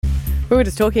We were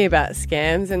just talking about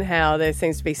scams and how there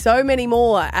seems to be so many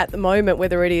more at the moment,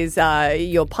 whether it is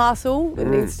your parcel that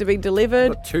needs to be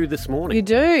delivered. I got 2 this morning. You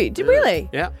do? Really?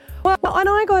 Yeah. Well, and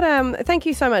I got, thank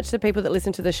you so much to people that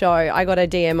listen to the show. I got a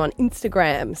DM on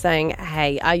Instagram saying,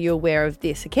 hey, are you aware of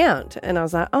this account? And I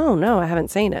was like, oh, no, I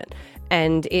haven't seen it.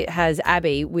 And it has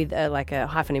Abby with a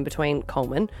hyphen in between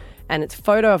Coleman. And it's a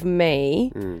photo of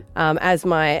me as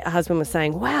my husband was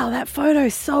saying, wow, that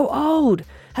photo's so old.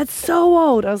 That's so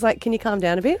old. I was like, can you calm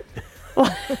down a bit?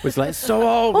 It was like so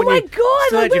old. Oh, my God.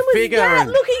 Still Like, had when your was figure that? and-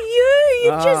 Look at you.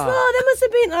 That must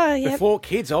have been, oh, yeah. Before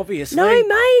kids, obviously. No, mate,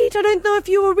 I don't know if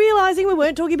you were realising we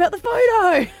weren't talking about the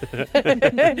photo.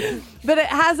 But it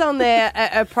has on there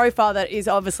a profile that is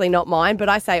obviously not mine, but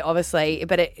I say obviously,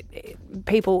 but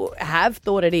people have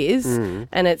thought it is,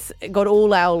 and it's got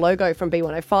all our logo from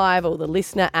B105, all the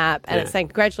listener app, and it's saying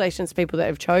congratulations to people that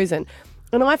have chosen.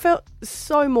 And I felt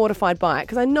so mortified by it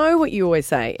because I know what you always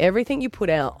say. Everything you put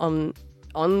out on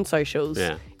socials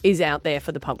is out there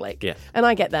for the public. Yeah. And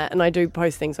I get that, and I do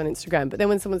post things on Instagram. But then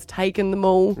when someone's taken them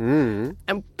all and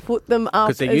put them up,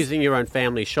 Because they're using your own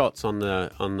family shots on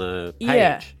the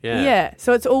page. Yeah.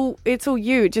 So it's all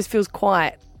you. It just feels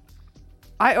quite.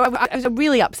 I was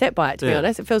really upset by it, to be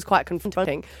honest. It feels quite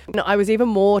confronting. I was even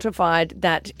mortified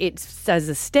that it says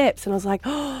the steps, and I was like,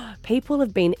 oh, people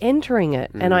have been entering it.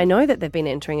 And I know that they've been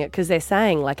entering it because they're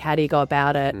saying, like, how do you go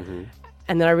about it?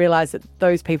 And then I realised that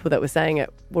those people that were saying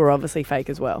it were obviously fake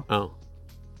as well. Oh.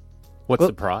 What's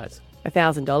the prize?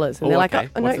 $1,000. And they're like, okay.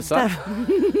 oh, What's no, the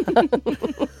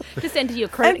Steph. Just enter your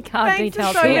credit card Thanks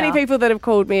details. to so many people that have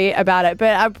called me about it.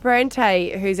 But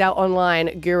Parente, who's our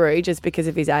online guru, just because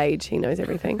of his age, he knows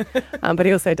everything. But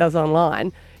he also does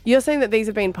online. You're saying that these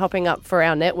have been popping up for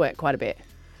our network quite a bit.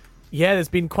 Yeah, there's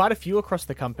been quite a few across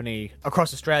the company,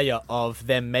 across Australia, of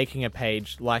them making a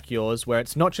page like yours where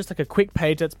it's not just like a quick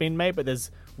page that's been made, but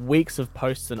there's weeks of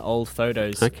posts and old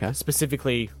photos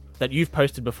specifically that you've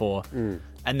posted before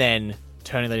and then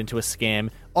turning that into a scam,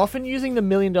 often using the $1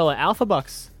 million Alpha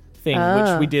Bucks thing,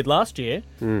 which we did last year,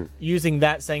 using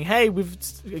that saying, hey, we've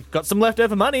got some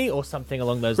leftover money or something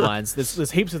along those lines. There's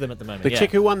heaps of them at the moment. The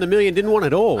chick who won the $1 million didn't want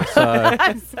it all. So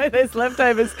So there's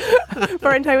leftovers.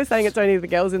 Parente was saying it's only the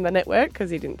girls in the network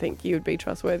because he didn't think you would be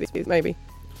trustworthy, maybe.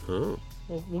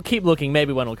 We'll keep looking.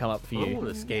 Maybe one will come up for I you. want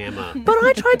a scammer. But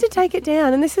I tried to take it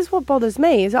down, and this is what bothers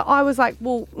me, is that I was like,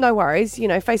 well, no worries. You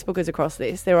know, Facebook is across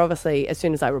this. They're obviously, as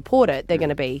soon as I report it, they're going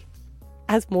to be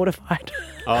as mortified.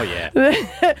 Oh, yeah.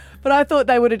 But I thought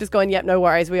they would have just gone, yep, no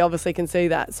worries. We obviously can see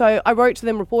that. So I wrote to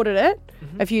them, reported it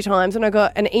a few times, and I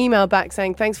got an email back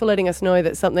saying, thanks for letting us know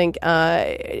that something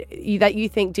that you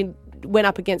think went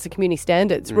up against the community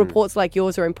standards. Reports like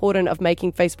yours are important of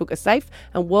making Facebook a safe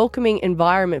and welcoming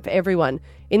environment for everyone.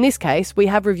 In this case, we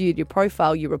have reviewed your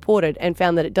profile you reported and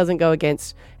found that it doesn't go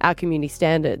against our community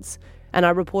standards. And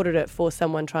I reported it for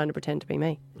someone trying to pretend to be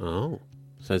me. Oh.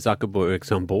 So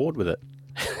Zuckerberg's on board with it.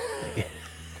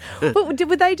 But would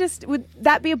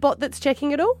that be a bot that's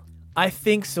checking it all? I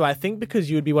think so. I think because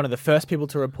you would be one of the first people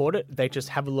to report it, they just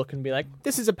have a look and be like,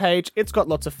 this is a page, it's got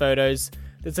lots of photos,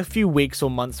 there's a few weeks or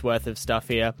months worth of stuff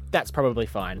here, that's probably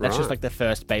fine. That's just like the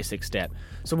first basic step.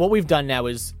 So what we've done now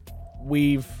is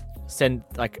we've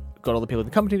got all the people in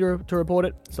the company to report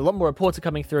it. So a lot more reports are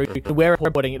coming through. We're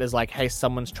reporting it as like, hey,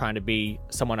 someone's trying to be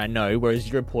someone I know, whereas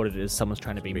you reported it as someone's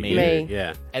trying to be me.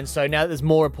 Yeah. And so now that there's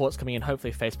more reports coming in,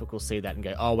 hopefully Facebook will see that and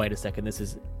go, oh, wait a second, this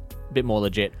is a bit more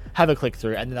legit. Have a click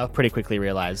through, and then they'll pretty quickly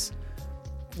realize,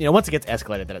 once it gets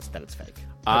escalated, that it's fake.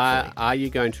 Are you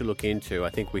going to look into, I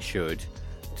think we should,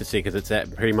 to see, because it's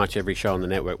at pretty much every show on the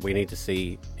network, we need to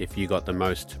see if you got the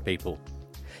most people.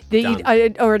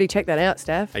 I already checked that out,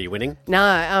 Steph. Are you winning?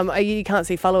 No, you can't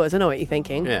see followers. I know what you're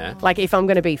thinking. Yeah. Like, if I'm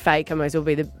going to be fake, I might as well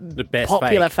be the best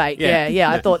popular fake. Yeah,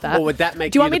 I thought that. Or would that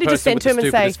make Do you want me the to just person send with to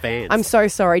him the and say, stupidest fans? I'm so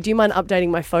sorry, do you mind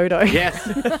updating my photo? Yes.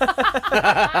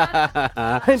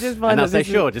 I just find And I'll that say, this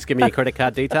is- sure, just give me your credit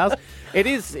card details.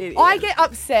 I get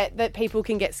upset that people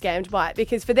can get scammed by it,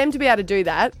 because for them to be able to do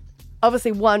that,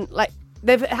 obviously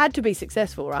they've had to be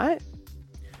successful, right?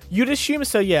 You'd assume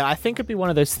so, yeah. I think it'd be one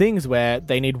of those things where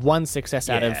they need one success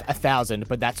out of 1,000,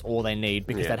 but that's all they need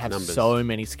because they'd have so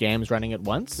many scams running at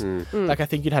once. Like, I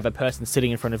think you'd have a person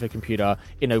sitting in front of a computer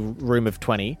in a room of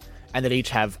 20, and they'd each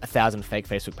have 1,000 fake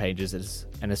Facebook pages,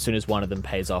 and as soon as one of them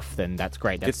pays off, then that's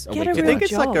great. That's a week. Do you think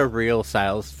it's job. like a real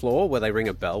sales floor where they ring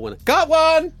a bell when got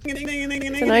one? Yes,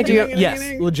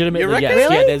 legitimately, You reckon? yes.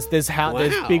 Really? Yeah, there's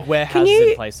big warehouses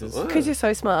and places. Because you're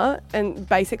so smart and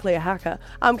basically a hacker,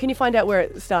 can you find out where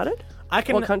it started? I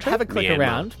can What country? have a click Myanmar.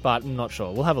 around, but I'm not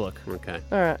sure. We'll have a look. Okay.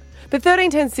 All right. But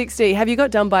 131060, have you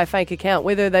got done by a fake account?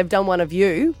 Whether they've done one of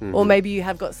you or maybe you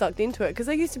have got sucked into it. Because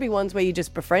there used to be ones where you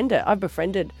just befriend it. I've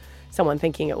befriended someone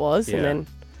thinking it was and then,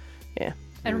 yeah.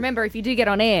 And remember, if you do get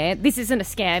on air, this isn't a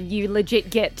scam. You legit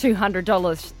get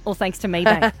 $200, all thanks to me,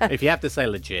 Bank. If you have to say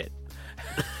legit.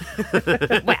 Wow,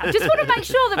 just want to make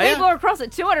sure that people are across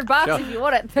it. $200 Sure. if you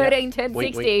want it. 13 10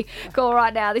 Wink, 60. wink. Call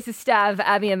right now. This is Stav,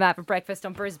 Abby and Matt for breakfast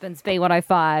on Brisbane's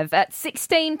B105 at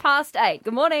 16 past 8.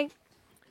 Good morning.